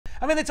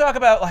I mean, they talk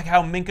about like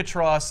how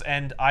Minkatros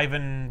and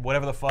Ivan,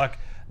 whatever the fuck,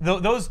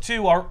 those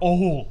two are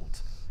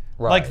old.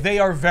 Right. Like they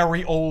are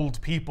very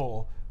old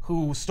people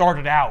who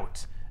started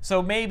out.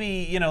 So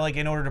maybe, you know, like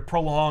in order to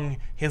prolong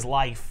his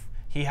life,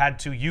 he had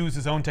to use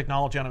his own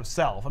technology on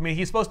himself. I mean,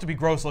 he's supposed to be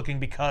gross looking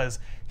because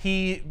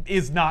he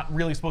is not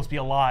really supposed to be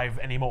alive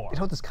anymore. You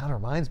know what this kind of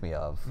reminds me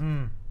of?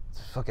 It's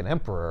fucking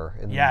Emperor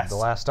in Yes. the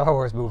last Star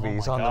Wars movie.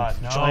 He's on God,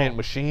 the no. giant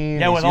machine.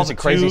 Yeah, He's with all using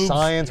the crazy tubes.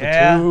 science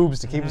Yeah. with tubes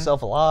to keep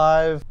himself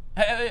alive.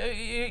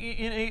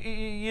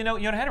 You know,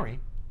 Henry,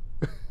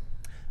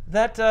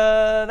 that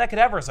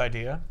cadaverous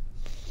idea.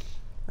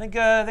 I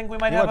think we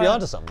might You have might be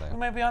onto something there. We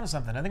might be onto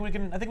something. I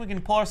think we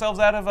can pull ourselves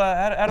out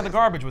of the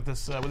garbage with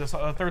this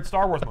third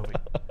Star Wars movie.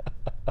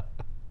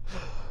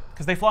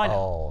 Because they fly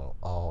now.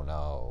 Oh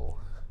no.